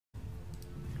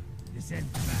This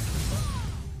ends bad.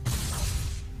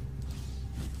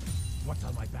 What's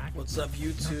on my back? What's up,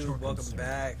 YouTube? Welcome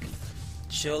back.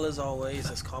 Chill as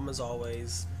always, as calm as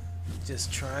always.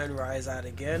 Just try and rise out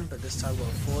again, but this time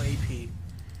going full AP.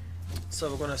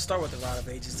 So we're going to start with a lot of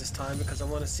ages this time because I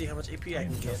want to see how much AP I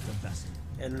can get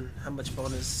and how much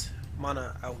bonus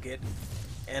mana I'll get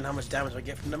and how much damage I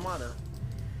get from the mana.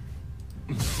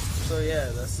 So yeah,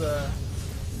 that's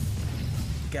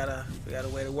we got a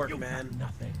way to work, man.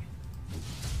 Nothing.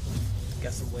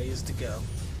 Got some ways to go.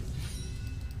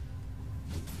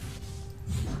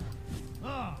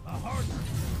 Ah, a heart.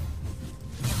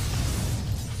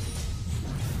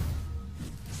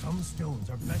 Some stones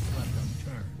are best left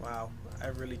unturned. Wow, I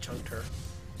really chunked her.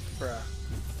 Bruh.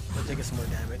 Let's take some more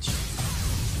damage.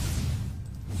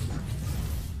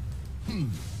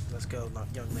 Let's go,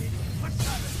 young lady.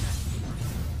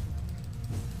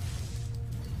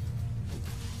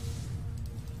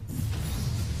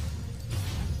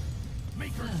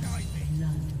 Make her guide me.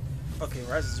 Okay,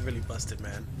 Ryze is really busted,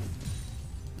 man.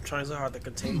 I'm trying so hard to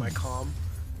contain my calm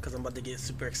because I'm about to get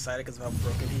super excited because of how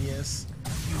broken he is.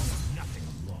 You have nothing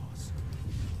of loss.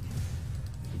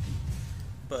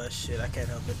 But shit, I can't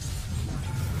help it.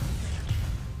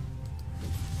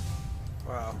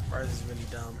 Wow, Ryze is really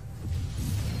dumb.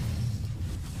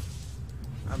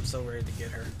 I'm so ready to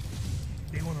get her.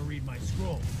 They want to read my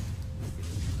scroll. It'll be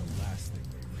the last thing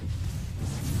they read.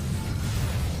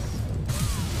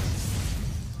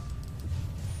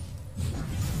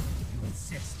 If you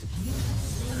insist.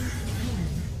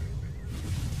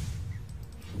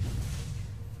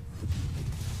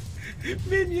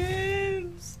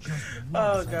 Minions!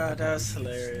 Oh god, that's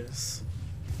hilarious.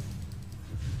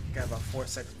 Got about 4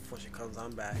 seconds before she comes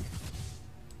on back.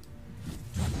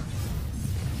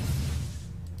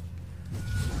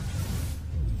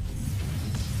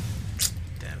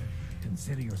 Damn.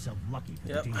 Consider yourself lucky for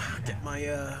Yep, the team. get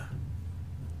my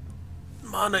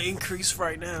mana increase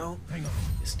right now. Hang on.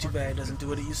 It's too bad it doesn't do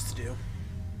what it used to do.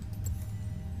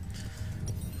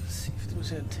 Let's see if it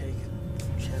was gonna take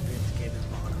champion to gain his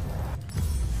mana.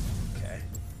 Okay.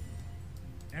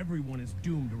 Everyone is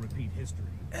doomed to repeat history.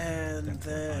 And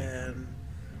then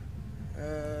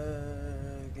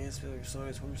against your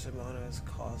stories, 1% mana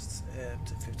costs up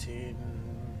to 15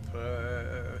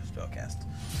 per spellcast.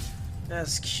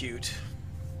 That's cute.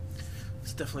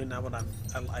 It's definitely not what I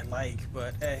like,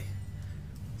 but hey,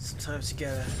 sometimes you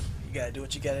gotta do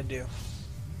what you gotta do.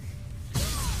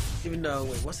 Even though,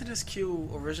 wait, wasn't this Q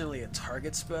originally a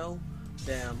target spell?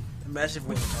 Damn, imagine if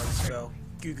it was a target spell.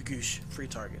 Goosh, free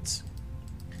targets.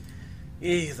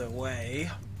 Either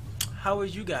way, how are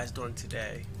you guys doing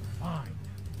today? Fine.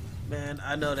 Man,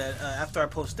 I know that after I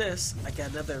post this, I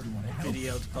got another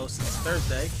video to post this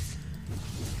Thursday,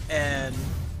 and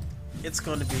it's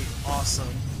going to be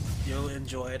awesome. You'll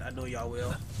enjoy it. I know y'all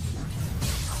will.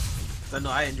 'Cause I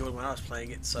know I enjoyed when I was playing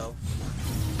it, so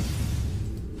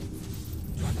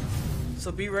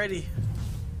be ready.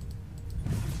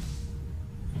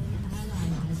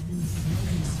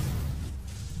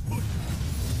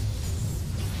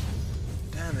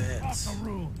 Damn it. Off the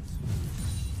runes.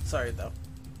 Sorry though.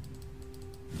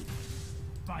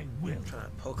 By will. Trying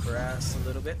to poke her ass a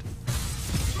little bit.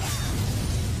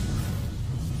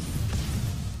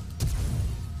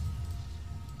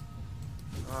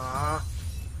 Ah,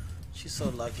 she's so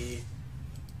lucky.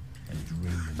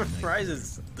 Ryze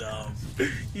is dumb.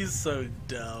 He's so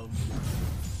dumb.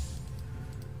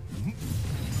 I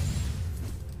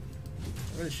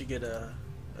really should get a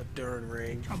Durin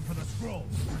ring. Come for the scroll.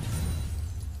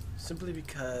 Simply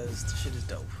because the shit is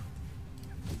dope.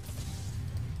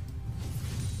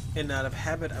 And out of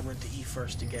habit, I went to E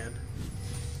first again.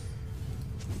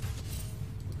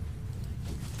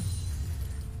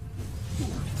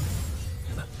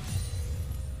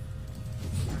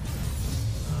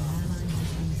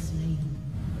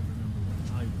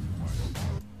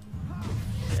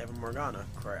 Evan Morgana,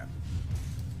 crap.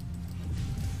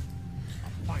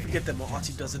 Forget that my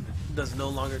ulti does no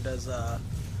longer does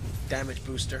damage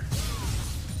booster.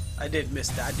 I did miss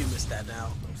that. I do miss that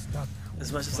now.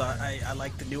 As much as I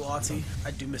like the new ulti,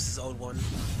 I do miss his old one.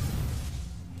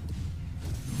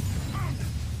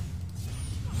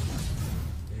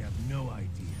 They have no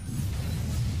idea.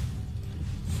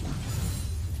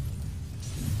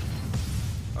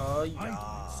 Oh yeah,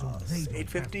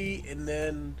 850 and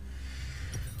then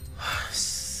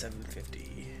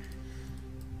 750.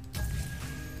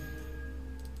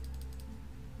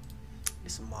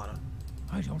 Need some mana.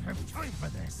 I don't have time for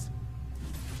this.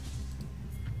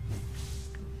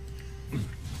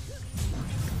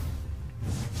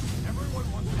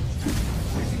 Everyone wants to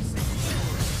check.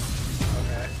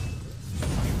 Okay.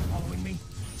 Are you following me?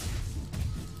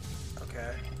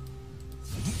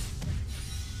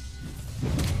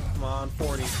 on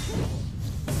 40.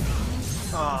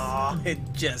 Aw, it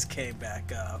just came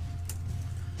back up.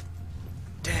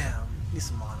 Damn, need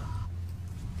some mana.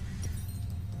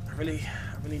 I really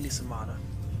need some mana.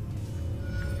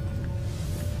 I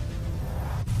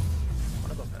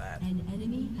wanna go for that. An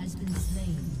enemy has been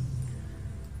slain.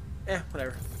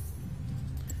 Whatever.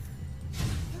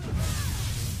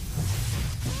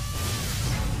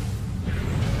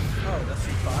 Oh, that's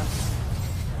the bot.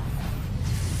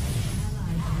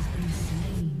 Ally has been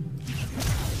slain.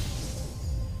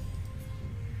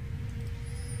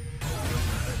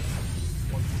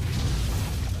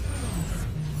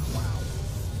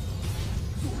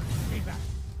 Stay back.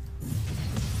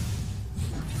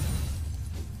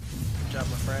 Good job,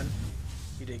 my friend.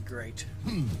 You did great.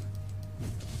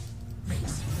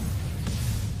 Thanks.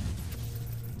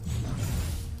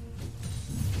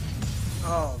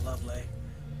 Oh, lovely.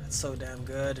 That's so damn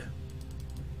good.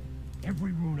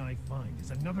 Every rune I find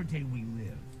is another day we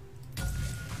live.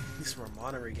 Need some more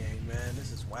mana regain, man.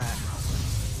 This is whack.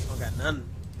 I don't got none.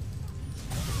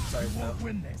 Sorry, We Bill. won't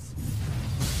win this.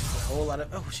 A whole lot of.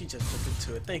 Oh, she just looked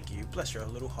into it. Thank you. Bless your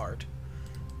little heart.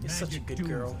 You're such a Magic good dooms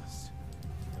girl. us.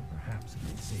 And perhaps it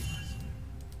can save us.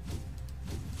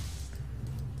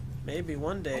 Maybe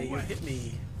one day you hit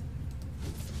me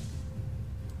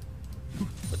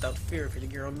without fear of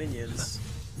hitting your own minions.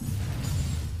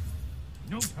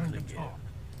 No time to Again. talk.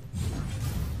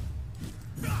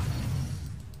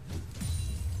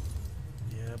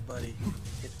 Yeah, buddy.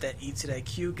 Hit that E to that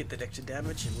Q, get that extra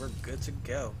damage, and we're good to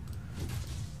go.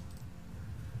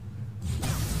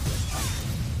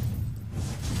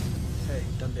 Hey,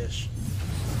 dumb bitch.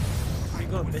 Where you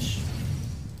going, bitch?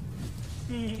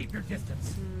 Keep your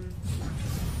distance.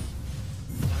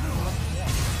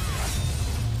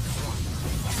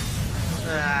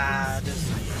 Ah, this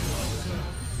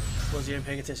wasn't even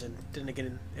paying attention. Didn't get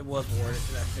in. It was warded,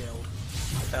 and I failed.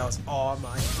 That was all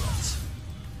my fault.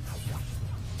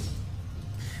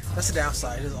 That's the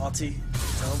downside. His ulti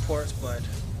teleports, but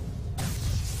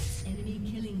Enemy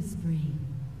killing spree.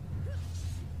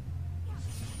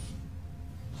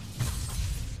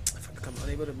 if I become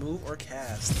unable to move or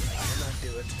cast, I cannot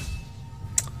do it.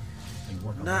 They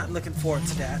work Not looking forward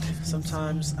to that.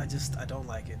 Sometimes I don't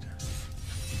like it.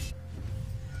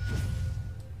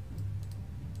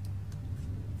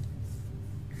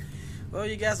 Well,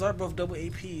 you guys are both double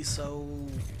AP, so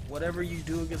whatever you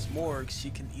do against Morgs,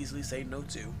 you can easily say no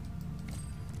to.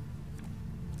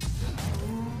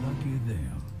 lucky there.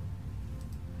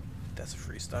 That's a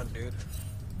free stun, dude.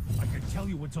 I can tell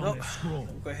you what's on Nope. this scroll.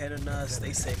 Go ahead and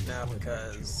stay safe now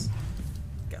because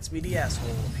got to be the asshole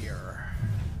up here.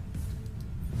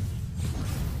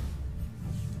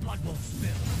 Blood will spill.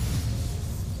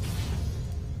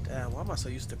 Damn, why am I so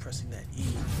used to pressing that E?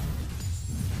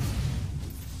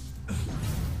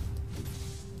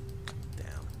 Damn.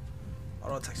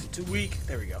 Auto attacks are too weak.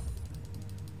 There we go.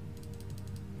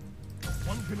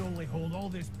 One can only hold all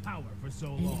this power for so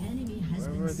An long. enemy has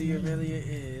Wherever been the slain. Amelia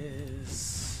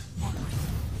is.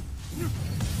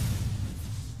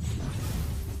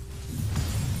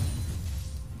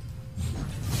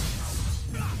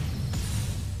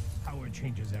 Power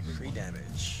changes everything. Free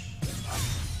damage.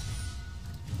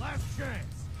 Last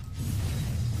chance.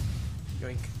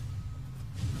 Yoink.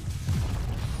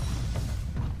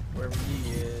 Wherever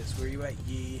Yi is. Where you at,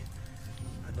 Yi?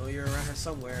 I know you're around here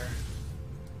somewhere.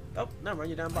 Oh, never mind,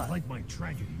 you're down by. Like my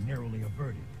tragedy narrowly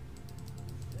averted.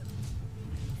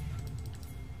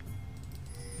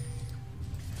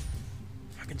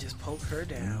 I can just poke her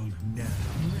down. Now.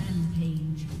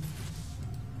 Rampage.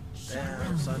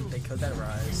 Damn, son, they killed that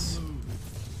Ryze.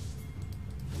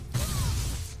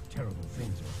 Terrible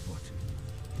things are afoot.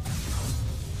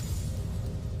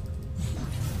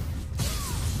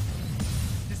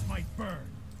 This might burn.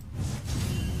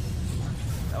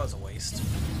 That was a waste.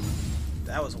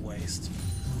 That was a waste.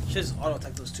 Should just auto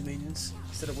attack those two minions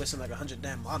instead of wasting like 100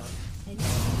 damn mana. An enemy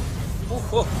Ooh,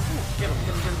 ooh, ooh. Get him,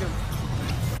 get him, get him, get him.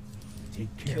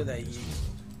 Take care. Kill of that this. Yi.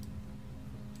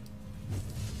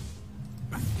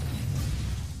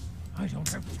 I don't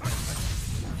have time.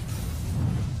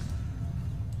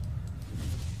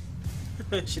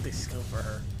 She thinks he's coming for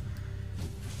her.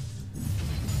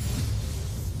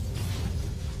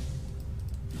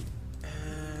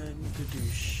 And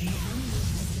Gadoosh.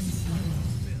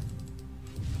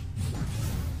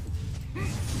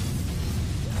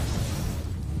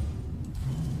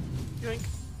 Yoink.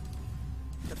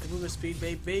 Got the movement speed,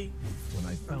 baby. When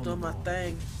I I'm found doing my them all.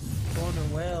 thing. I'm doing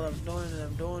it well. I'm doing it.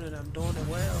 I'm doing it. I'm doing it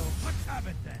well. Let's have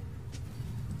it then.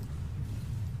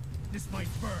 This might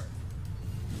burn.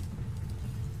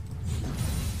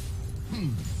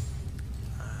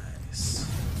 Nice.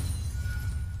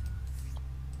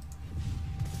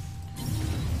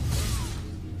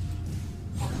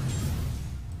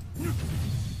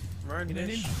 run, In an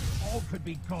bitch. instant, all could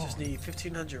be gone. Just need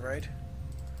 1,500, right?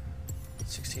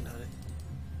 1,600.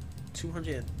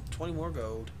 220 more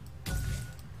gold.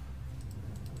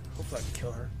 Hopefully I can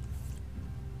kill her.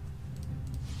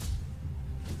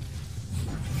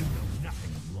 You know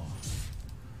nothing of law.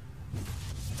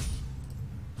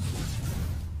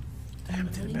 Damn,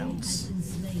 it didn't Enemy has bounce. been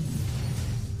slain.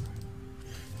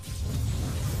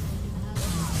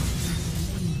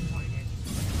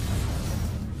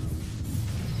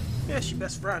 Yeah, she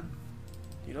best run.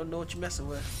 You don't know what you're messing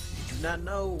with. You do not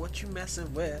know what you're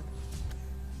messing with.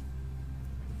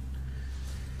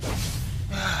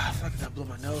 I feel like I gotta blow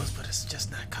my nose, but it's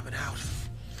just not coming out.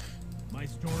 My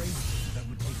story, that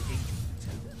would take ages to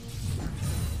tell.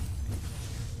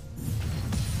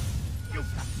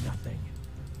 You've got nothing.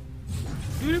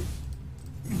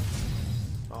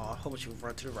 Oh, I hope you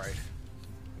run to the right.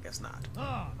 I guess not.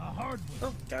 Ah, a hard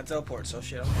one. Oh, gotta teleport, so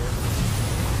shit, I'm good.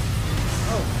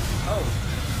 Oh.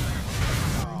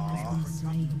 Has been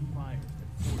slain. Fire that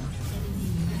forged Enemy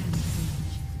rampage.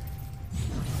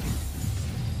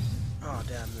 Oh,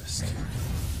 damn, missed.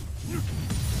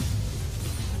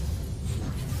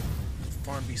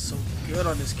 Farm be so good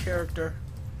on this character.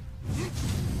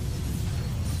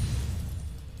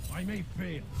 I may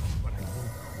fail, but I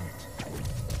won't quit.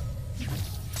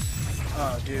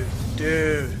 Oh, dude.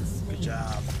 Dude. Good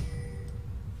job.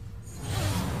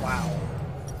 Wow.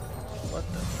 What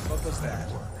the fuck was that?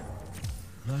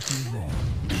 Lucky there.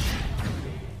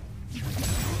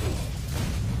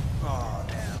 Oh,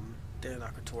 damn. Didn't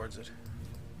knock her towards it.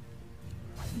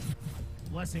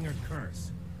 Blessing or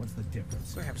curse? What's the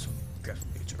difference? Let's go have some grab some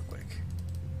picture real quick.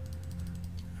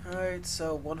 Alright,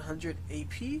 so 100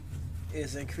 AP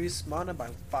is increased mana by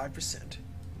 5%.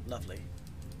 Lovely.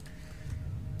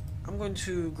 I'm going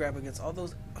to grab against all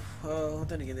those. Well,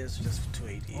 then again, there's just 2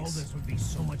 ADs. All this would be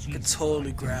so much easier. Could totally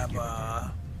if I grab didn't give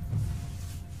a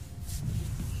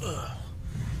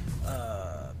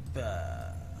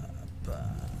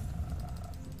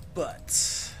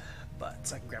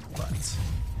but I can grab a butt.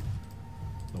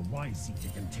 damn. The Ryze seek to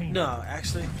contain. No,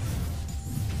 actually,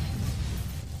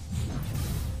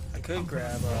 I could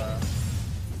grab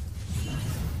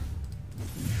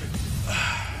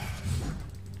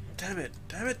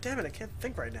damn it, I can't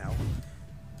think right now.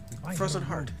 I Frozen have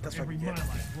Heart, room that's for what I every can get.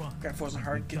 mile I run. Grab Frozen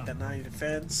Heart, get that 90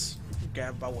 defense,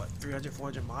 grab about what, 300,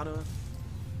 400 mana,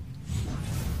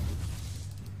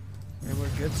 and we're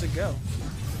good to go.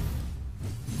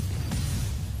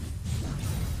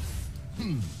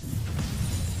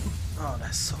 Oh,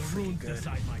 that's so The freaking runes good.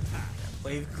 decide my path.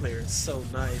 Wave clear is so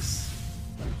nice.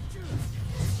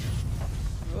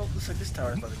 Oh, looks like this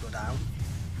tower is about to go down.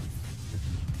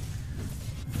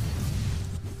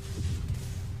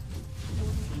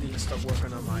 I need to start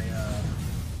working on my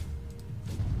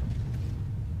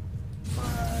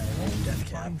death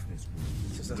cap. Finds this rune.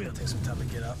 Since that's gonna take some time to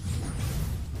get up.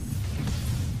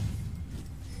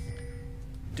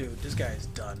 Dude, this guy is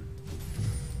done.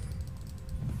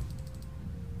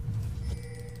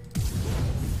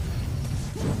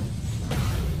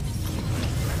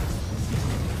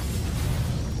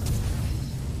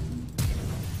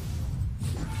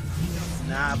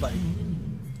 Nah, buddy.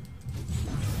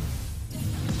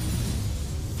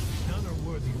 None are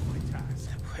worthy of my task.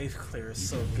 Wave clear is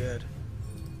so good.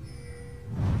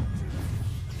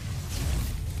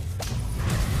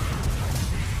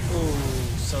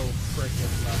 Ooh, so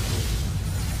freaking lucky.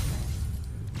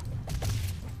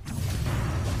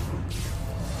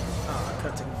 Oh, I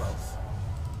could've taken both.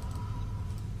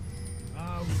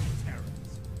 Ah, we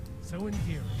Terrans. So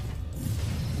endearing.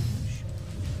 Foolish.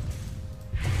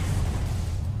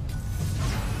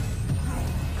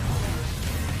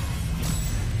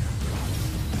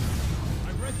 I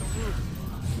read the room.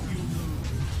 You lose.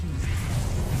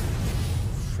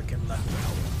 Freaking lucky.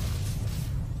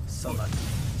 So lucky.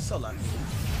 So lucky.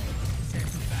 Stand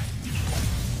back.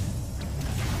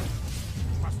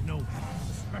 Trust no one,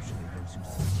 especially those who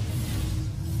see.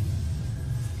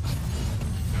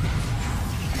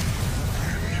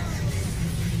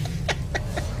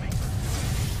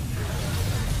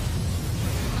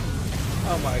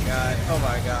 Oh my god. Oh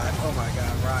my god. Oh my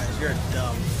god. Ryze, you're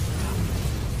dumb.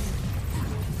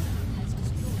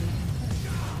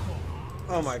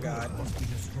 Oh my god. Must be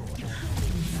destroyed.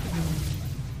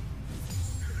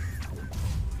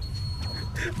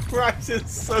 Ryze is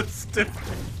so stupid.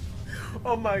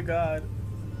 Oh my god.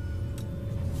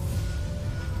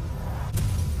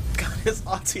 God, his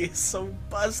ulti is so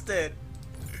busted.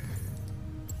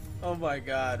 Oh my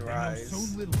god, They know Ryze. so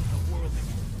little of the world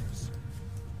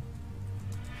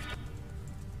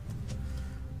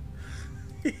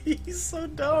universe. He's so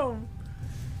dumb.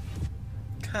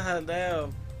 God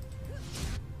damn.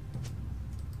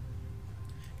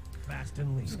 Fast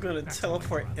and lean. Just gonna That's how I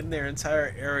teleport run. in their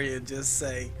entire area and just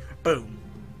say, boom.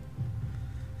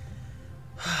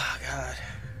 Oh, God.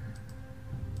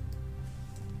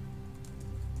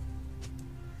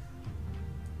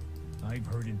 I've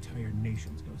heard entire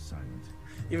nations go silent.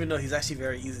 Even though he's actually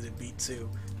very easy to beat too.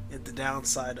 It's the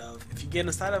downside of, if you get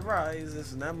inside of Ryze,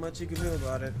 there's not much you can do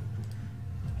about it.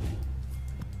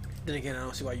 Then again, I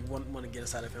don't see why you wouldn't want to get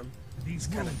inside of him. These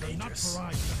It's kind of rules are not dangerous. for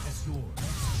Ryze as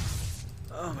yours.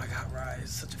 Oh my God, Ryze,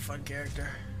 such a fun character.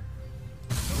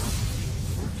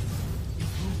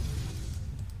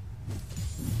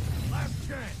 Last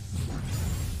chance.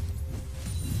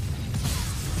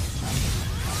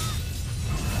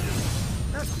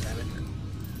 God damn it.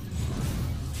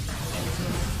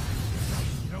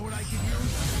 You know what I can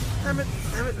use? Damn it,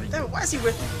 damn it, damn it. Why is he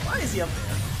with me? Why is he up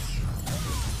there?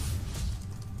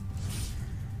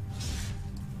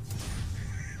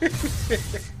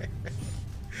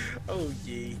 Oh,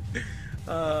 gee.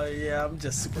 Yeah, I'm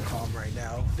just super calm right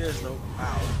now. There's no,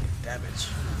 wow, damage.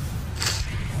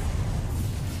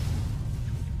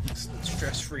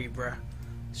 Stress-free, bruh.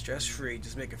 Stress-free,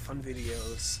 just making fun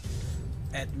videos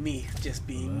at me, just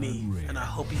being me. And I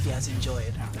hope you guys enjoy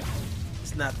it.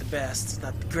 It's not the best, it's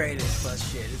not the greatest, but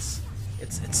shit, it's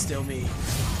still me.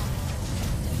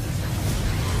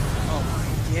 Oh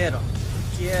my, get him.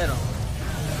 Get him.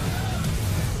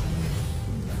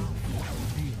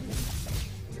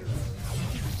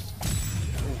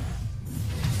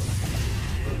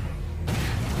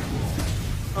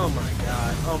 Oh my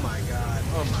God, oh my God,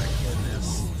 oh my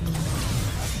goodness.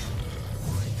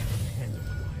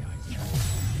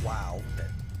 Wow, that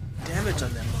damage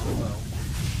on that Momo.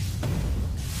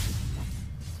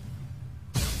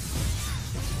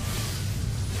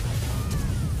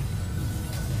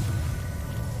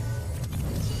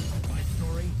 My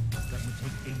story, that would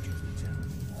take ages to tell.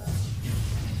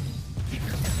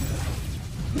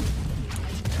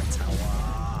 That's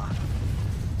how,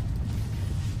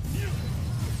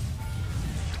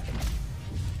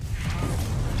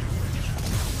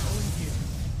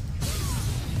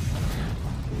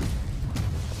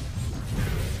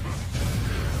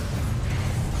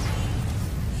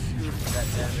 that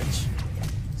damage.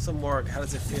 Some more, how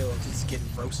does it feel? Just getting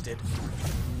roasted.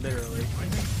 Literally. I may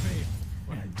fail,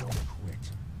 but I don't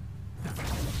quit.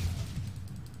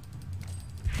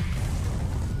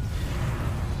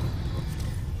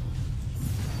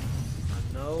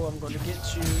 I know I'm gonna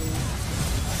get you.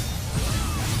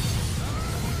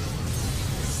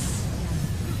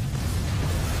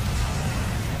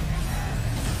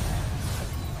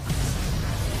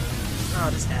 Oh,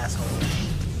 this asshole.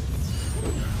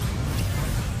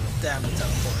 Damn the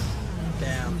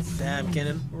teleport. Damn,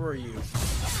 Kenan, where are you?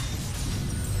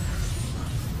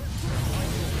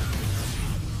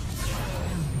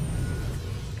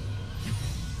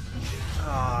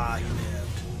 Ah, you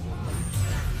lived.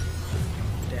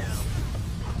 Damn.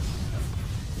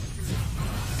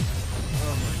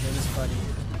 Oh my goodness, buddy.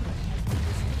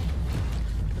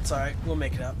 It's alright, we'll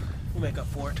make it up. We'll make up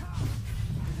for it.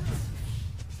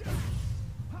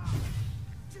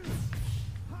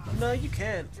 No, you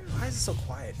can't. Why is it so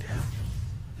quiet?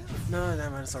 No, never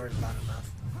mind, it's already loud enough.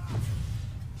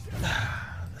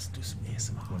 Let's do some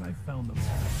ASMR. When I found them all, Oh,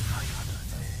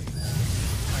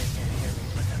 you can't hear me,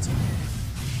 but that's okay.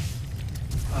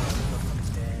 Oh, the motherfucker's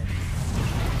dead.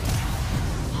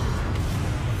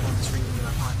 I'm just ringing in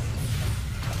my pocket.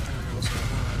 I don't know what's going on.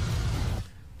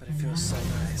 But it feels so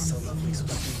nice, so lovely, so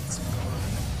sweet, so calm.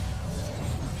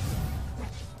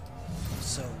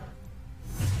 So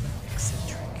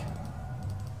eccentric.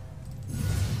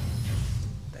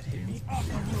 That hit me. off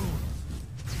the room.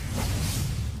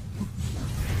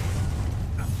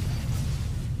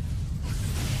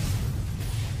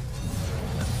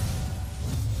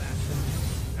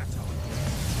 That's how it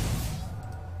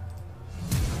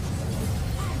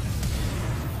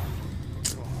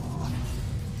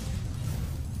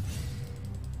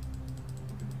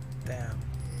Damn.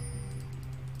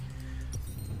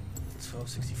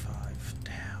 1265.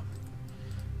 Damn.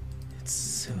 It's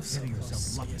so Consider close.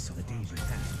 yourself lucky It's for so the days you far.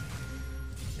 have.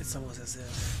 It's almost as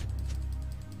if.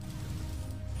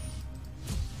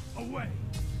 Away.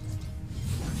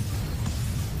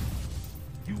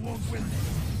 You won't win this.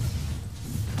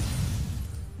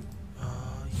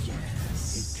 Oh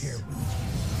yes. Take care with it.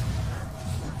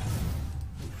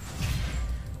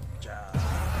 Good job.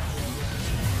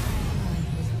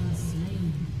 has been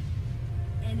slain.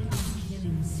 Enemy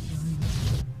killing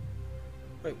spree.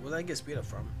 Wait, where'd I get speed up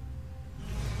from?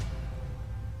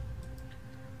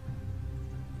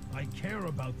 I care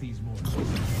about these mortals.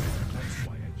 That's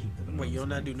why I keep them. Wait, you don't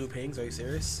know how to do new pings? Are you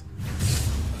serious?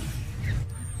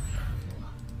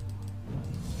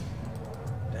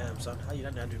 Damn, son, how you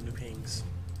not do new pings?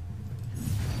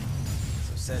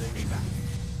 So settings.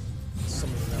 So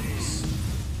many levels.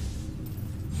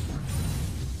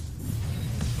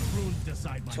 The runes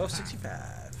decide my path.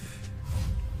 1265.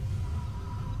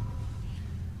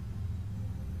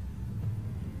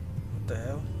 What the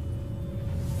hell?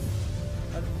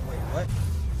 Wait, what?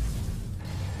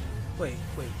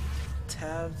 Wait.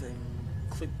 Tab, then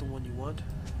click the one you want.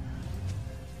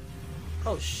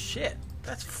 Oh shit,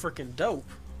 that's freaking dope.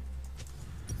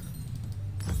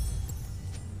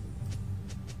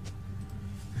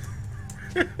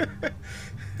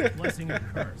 Blessing and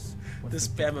curse. The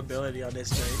spammability on this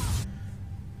train.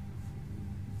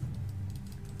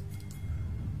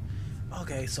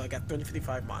 Okay, so I got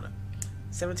 355 mana.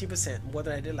 17% more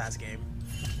than I did last game.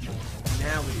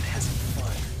 Now we can have some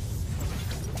fun.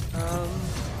 I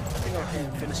think I'll go ahead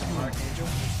and finish an Archangel.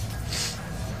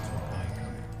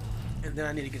 And then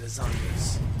I need to get a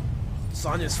Zonia's.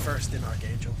 Zonia's first, then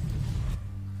Archangel.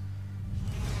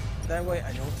 That way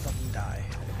I don't fucking die.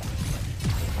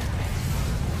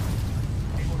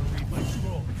 I want to read my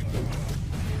scroll.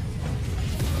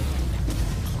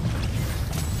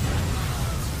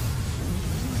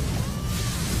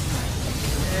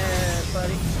 Yeah,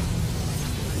 buddy.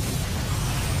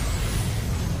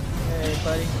 Hey,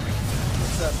 buddy.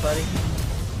 What's up, buddy?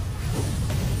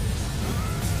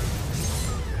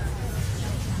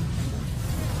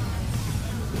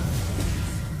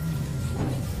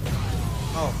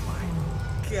 Oh my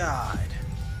god.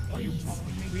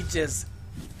 We just...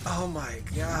 Oh my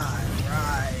god,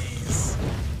 Ryze.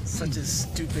 Such a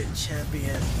stupid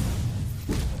champion.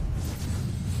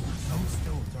 Some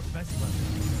stones are best left.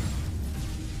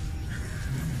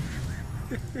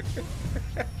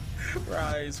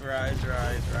 Ryze.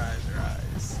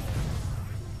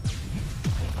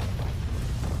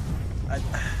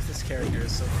 This character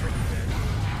is so freaking good.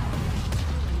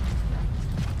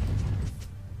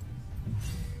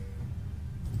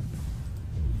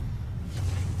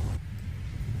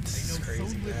 This is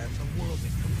crazy, man. The world is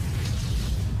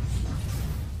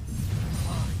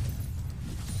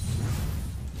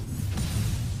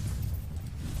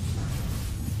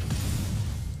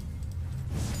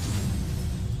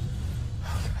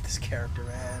Oh god, this character,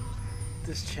 man.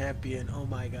 This champion, oh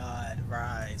my god.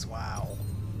 Ryze, wow.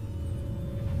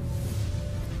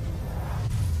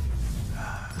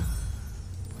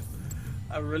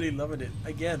 I'm really loving it.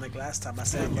 Again, like last time I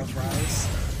said I love Ryze.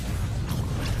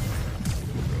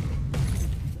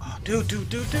 Oh, dude.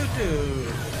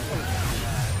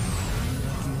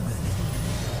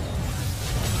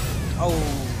 Oh,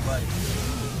 buddy.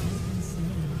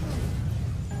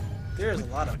 There's a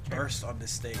lot of burst on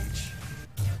this stage.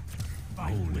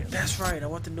 That's right. I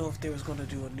want to know if they was going to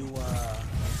do a new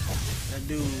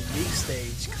league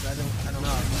stage, because I don't know.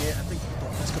 I think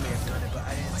that's going to have done it, but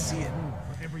I didn't see it.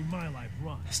 For every mile I've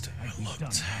run, I still I keep looked.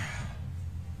 done.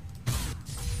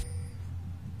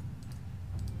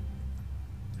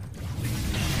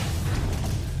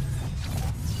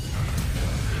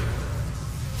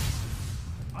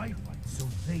 I fight so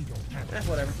they don't have to.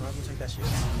 Whatever. I'm gonna take that shit.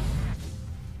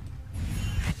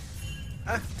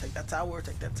 Take that tower.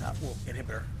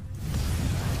 Inhibitor.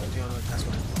 That's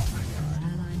what. Oh my god.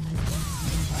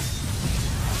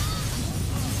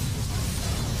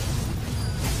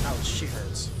 Ouch, she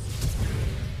hurts.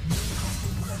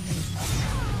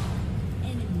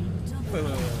 Wait.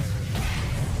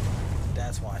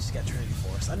 That's why she got Trinity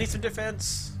Force. I need some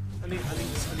defense. I need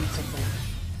something.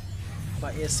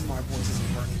 My ASMR voice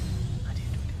isn't working. I need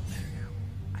to do it better now.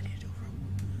 I need to do it.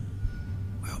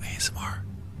 Well, ASMR.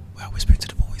 Well, whisper to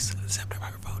the voice. Except the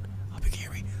microphone. I hope you can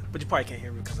hear me. But you probably can't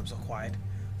hear me because I'm so quiet.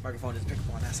 Microphone doesn't pick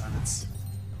up on that silence.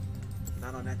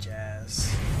 Not on that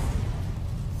jazz.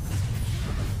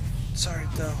 Sorry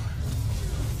though.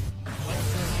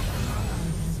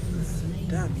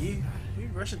 Damn, you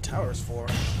rushing towers for?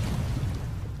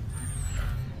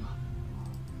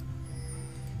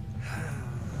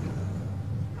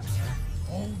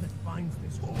 All that finds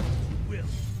this world will.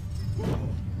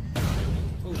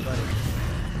 Ooh, buddy.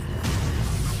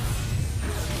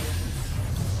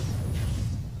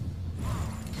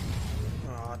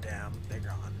 Aw, damn, they're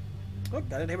gone. Look,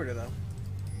 got an inhibitor though.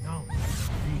 Now,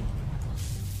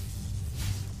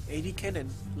 80 cannon.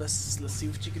 Let's see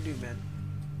what you can do, man.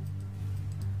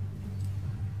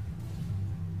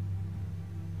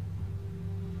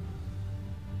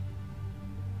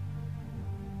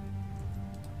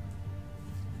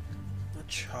 A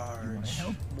charge.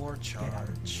 More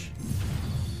charge.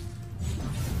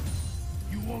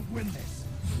 you won't win this.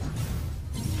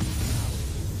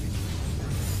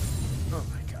 Oh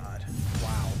my god.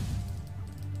 Wow.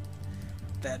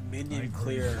 That minion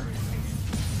clear.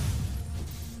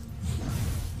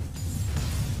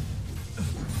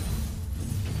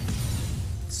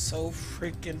 so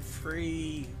freaking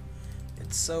free.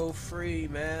 It's so free,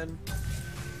 man.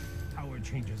 Power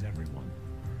changes everyone.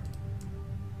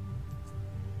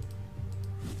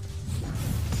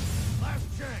 Last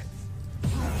chance.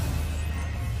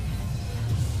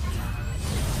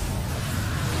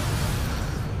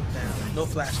 Damn, no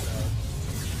flash though.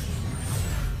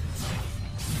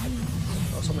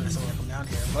 Oh, someone's gonna come down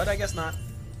here, but I guess not.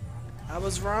 I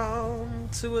was wrong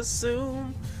to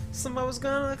assume somebody was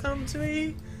gonna come to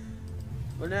me,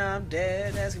 but now I'm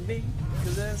dead asking me,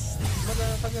 cause this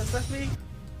motherfuckers left me.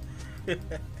 I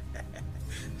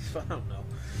don't know.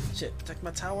 Shit, protect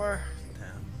my tower.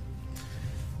 Damn.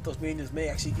 Those minions may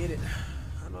actually get it.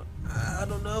 I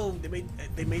don't know.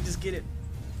 They may just get it.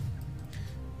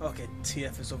 Okay,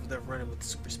 TF is over there running with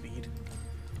super speed.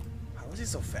 How is he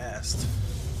so fast?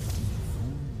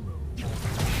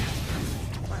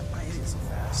 Why is he so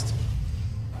fast?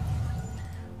 I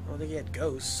don't think he had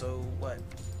ghosts, so what?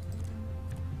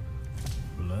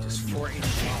 Blood. Just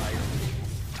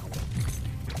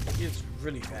 485. He is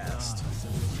really fast.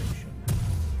 Sensation.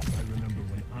 I remember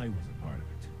when I was a part of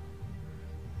it.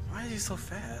 Why is he so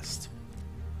fast?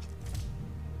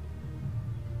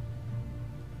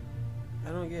 I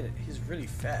don't get it. He's really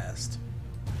fast.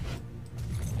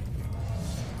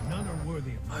 None are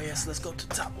worthy of Oh yes, let's go to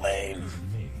top lane.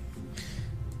 me.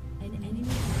 An enemy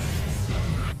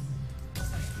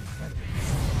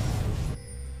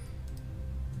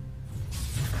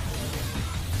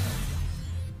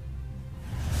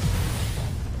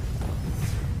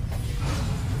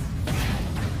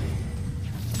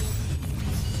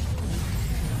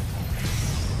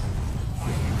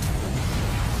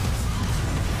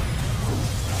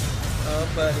Oh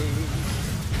buddy.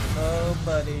 Oh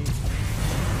buddy.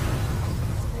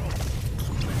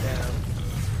 Down.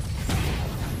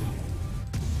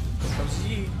 Here comes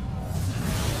Yi.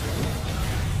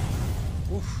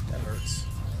 Oof, that hurts.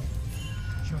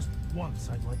 Just once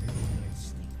I'd like to get a night's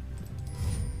sleep.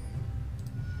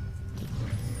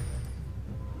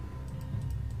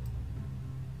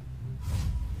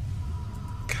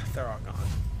 They're all gone.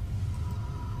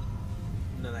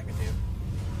 Nothing I can do.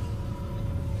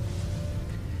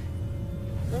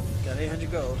 Oh, got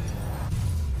 800 gold.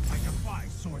 I can buy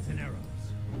swords and arrows.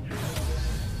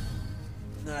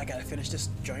 Now I gotta finish this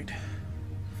joint.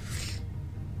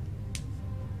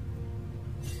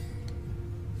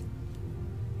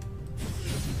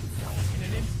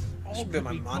 Should be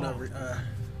my mana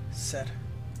set,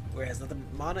 where it has nothing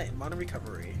mana and mana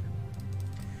recovery.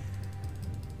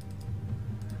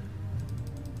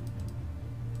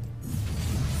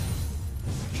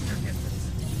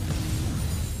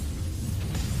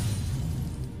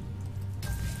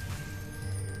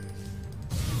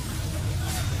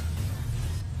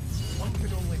 One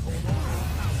can only hold on.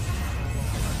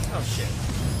 Oh shit.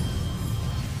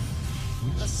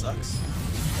 That sucks.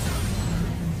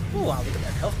 Oh wow, look at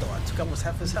that health though. I took almost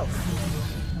half his health.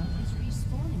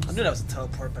 I knew that was a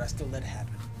teleport, but I still let it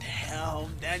happen.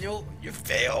 Damn, Daniel, you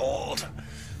failed.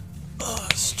 Oh,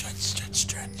 stretch.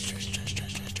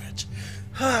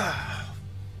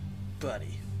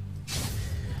 Buddy.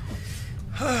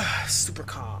 Super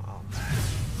calm.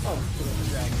 Oh, look at the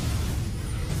dragon.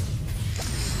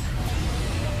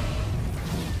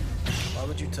 Why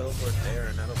would you teleport there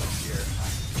and not over here?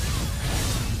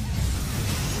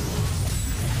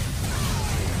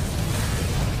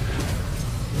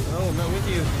 No, I'm not with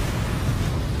you.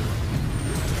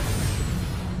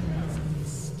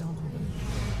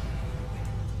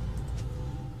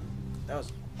 That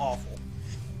was awful.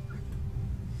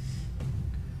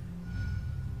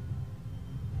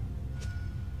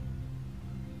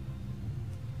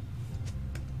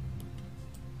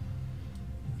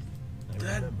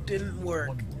 That didn't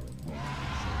work.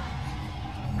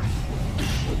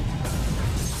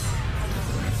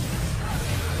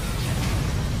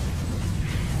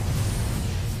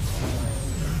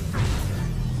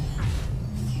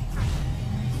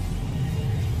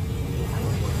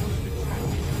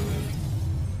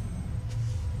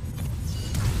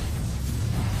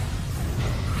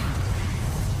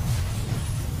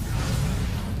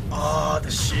 Oh, the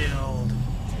shield.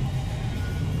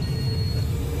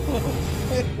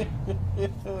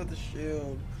 The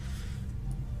shield.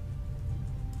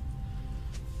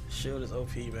 Shield is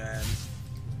OP, man.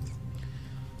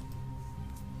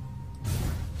 I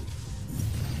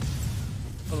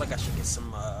feel like I should get some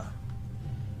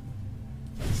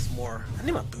more. I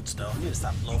need my boots though. I need to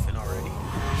stop loafing already.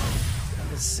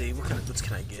 Let's see, what kind of boots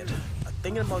can I get? I'm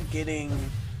thinking about getting,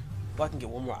 well, I can get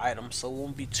one more item, so it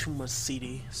won't be too much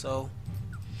CD. So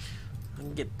I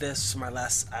can get this, my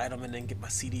last item, and then get my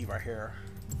CD right here.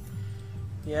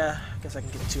 Yeah, I guess I can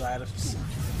get 2 items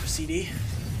for CD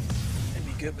and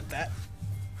be good with that.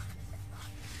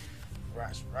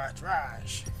 Ryze.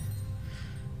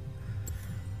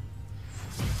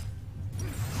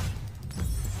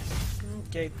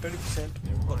 Okay, 30%.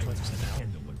 Well, 20% now.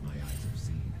 Handle what my eyes have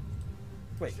seen.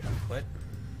 Wait, what?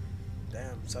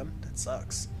 Damn, son, that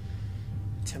sucks.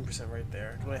 10% right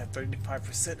there. Do I have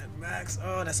 35% at max?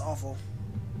 Oh, that's awful.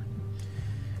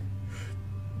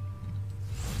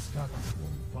 Stock will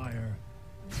fire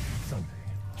Sunday.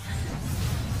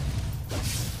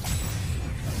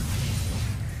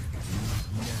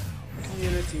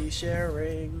 Community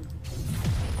sharing.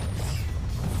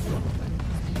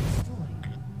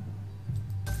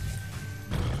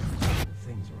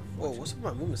 Things are Whoa, what's up with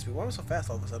my movement speed? Why am I so fast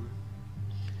all of a sudden?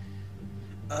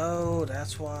 Oh,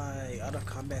 that's why. Out of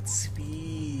combat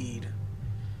speed.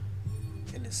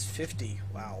 And it's 50.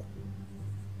 Wow.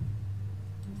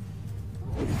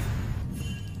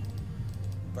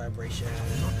 Vibrations.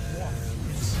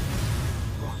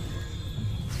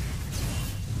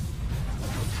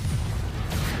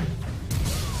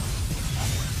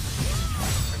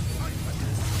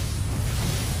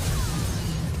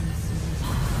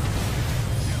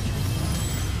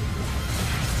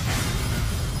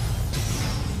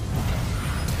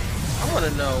 I want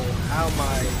to know how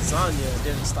my Zanya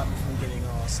didn't stop me from getting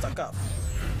all stuck up.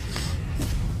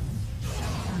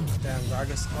 Damn,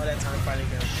 Vargas, all that time fighting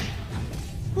him.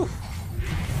 Whew.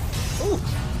 Ooh.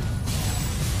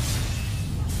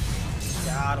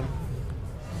 Got him.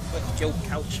 Put your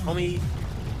couch, homie.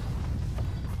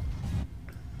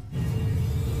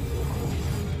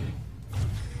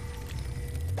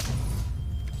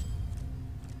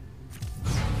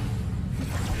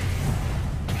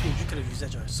 Dude, you could have used that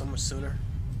joint so much sooner.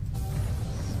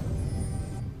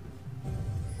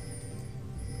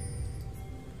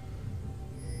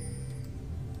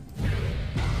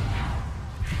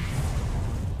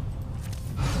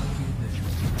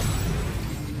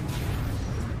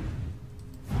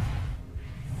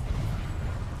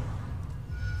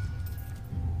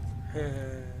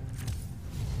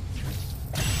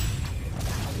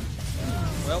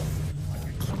 Well,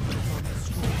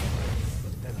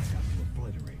 but then I have to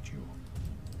obliterate you.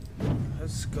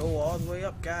 let's go all the way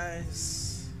up,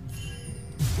 guys.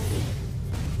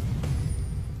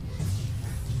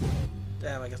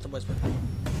 Damn, I guess nobody's with me.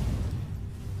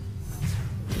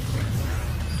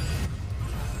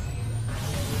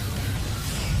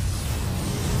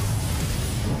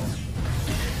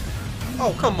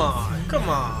 Oh, come on, come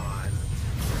on.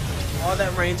 All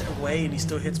that range away and he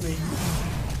still hits me.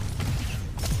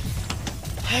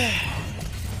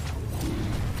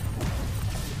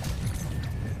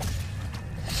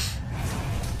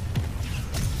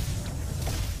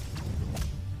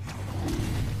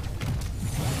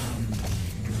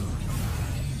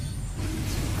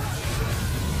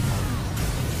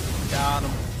 Got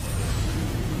him.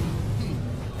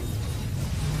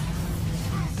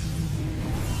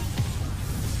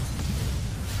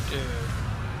 Dude.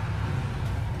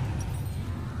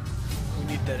 We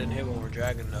need that in here when we're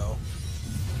dragging though.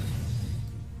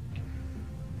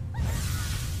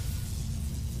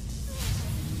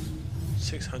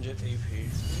 $600 AP.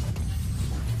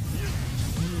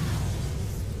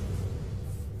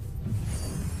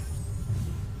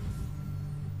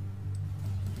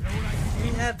 We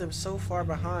had them so far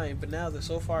behind, but now they're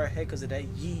so far ahead because of that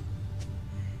yeet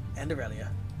and Aurelia.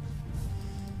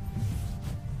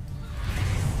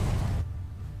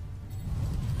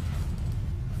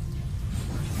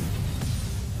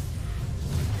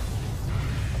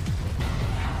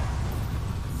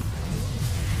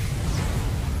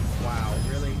 Wow,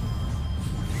 really?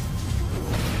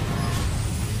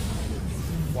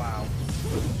 Wow.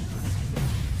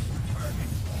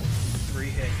 3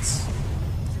 hits.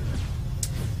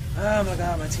 Oh my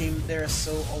god, my team, they're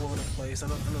so all over the place. I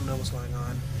don't know what's going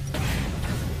on.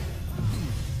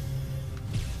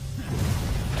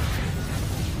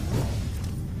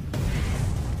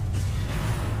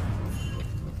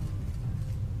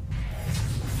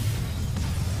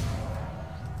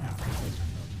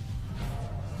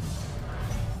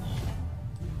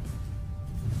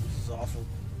 This is awful.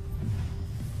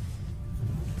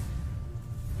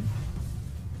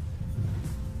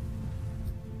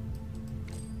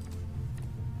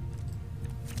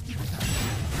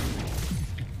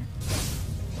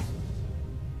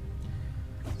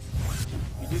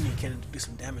 You do need Cannon to do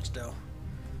some damage though.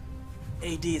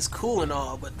 AD is cool and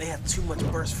all, but they have too much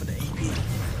burst for the AP.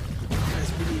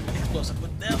 Guys, we need explosive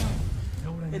with them,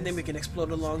 and then we can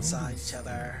explode alongside each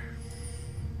other.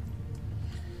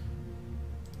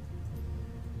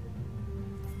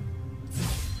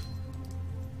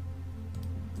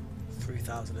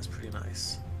 3,000 is pretty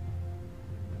nice.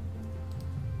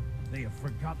 They have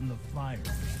forgotten the fire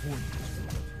before this.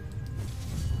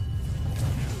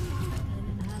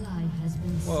 An ally has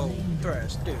been Whoa, slain.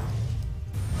 Thresh, dude.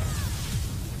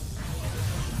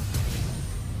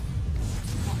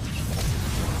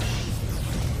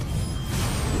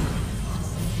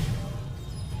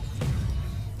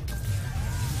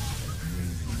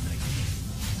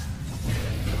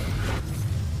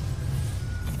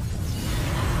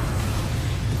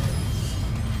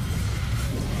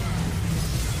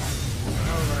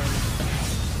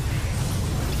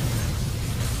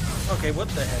 Okay, what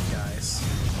the heck, guys?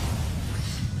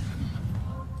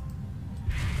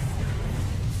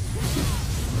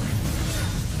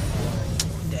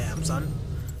 Damn, son.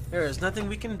 There is nothing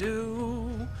we can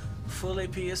do. Full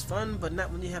AP is fun, but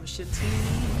not when you have a shit team.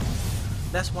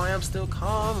 That's why I'm still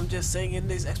calm. I'm just saying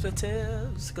these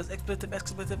expletives. Because expletive.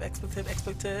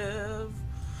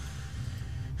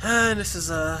 And this is,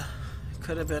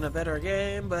 could have been a better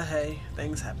game, but hey,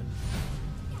 things happen.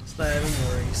 It's not even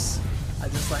worries. I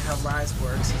just like how Ryze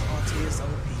works. His ulti is OP.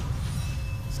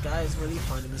 This guy is really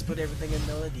fun. Just put everything in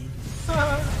melody.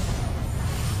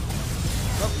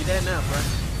 Oh, you're dead now,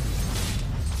 bruh.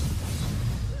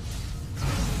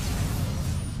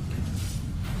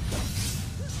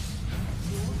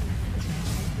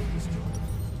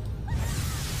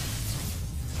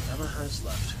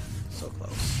 Left. So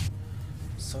close.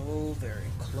 So very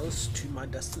close to my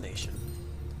destination.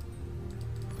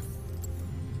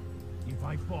 If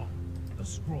I fall, the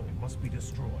scroll must be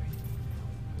destroyed.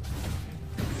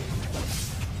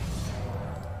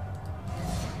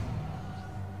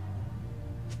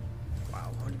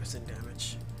 Wow, 100%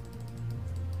 damage.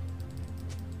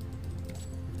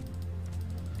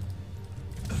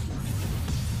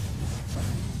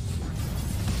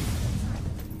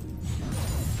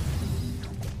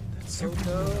 So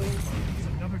dope.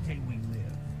 Another day we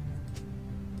live.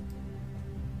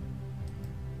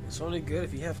 It's only good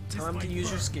if you have time to use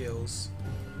your skills.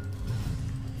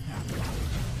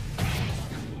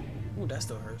 Ooh, that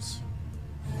still hurts.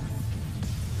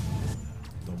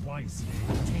 The Ryze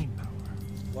retain power.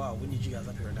 Wow, we need you guys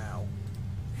up here now.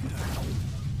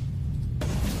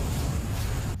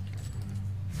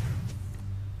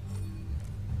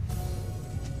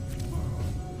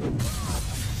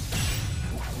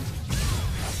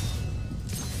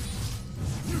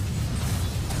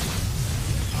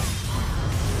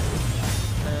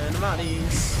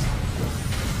 Bodies.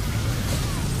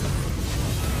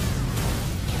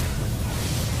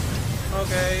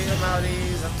 Okay, I'm out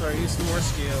these after I use some more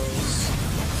skills.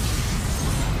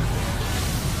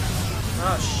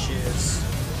 Oh shit.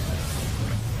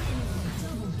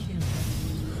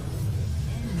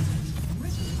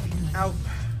 Ow.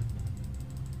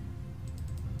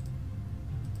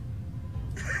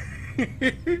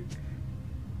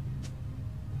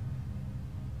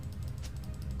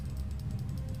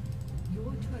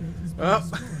 Well,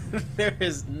 there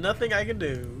is nothing I can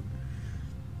do.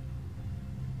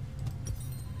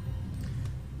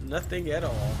 Nothing at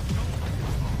all.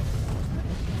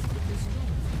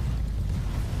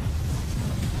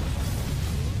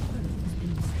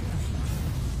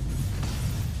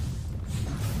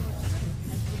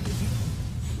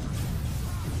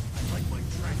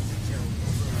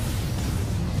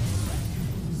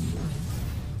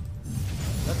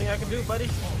 Nothing I can do, buddy.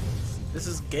 This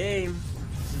is game.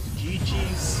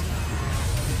 GG's.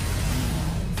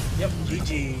 Yep,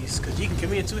 GG's. Because you can kill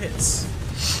me in 2 hits.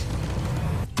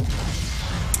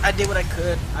 I did what I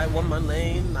could. I won my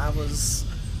lane. I was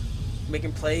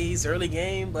making plays early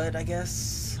game, but I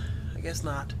guess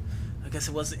not. I guess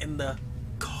it wasn't in the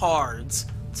cards.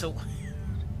 So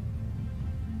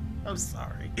I'm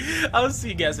sorry. I'll see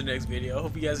you guys in the next video. I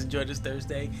hope you guys enjoyed this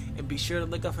Thursday. And be sure to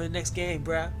look up for the next game,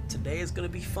 bruh. Today is going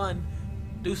to be fun.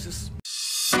 Deuces.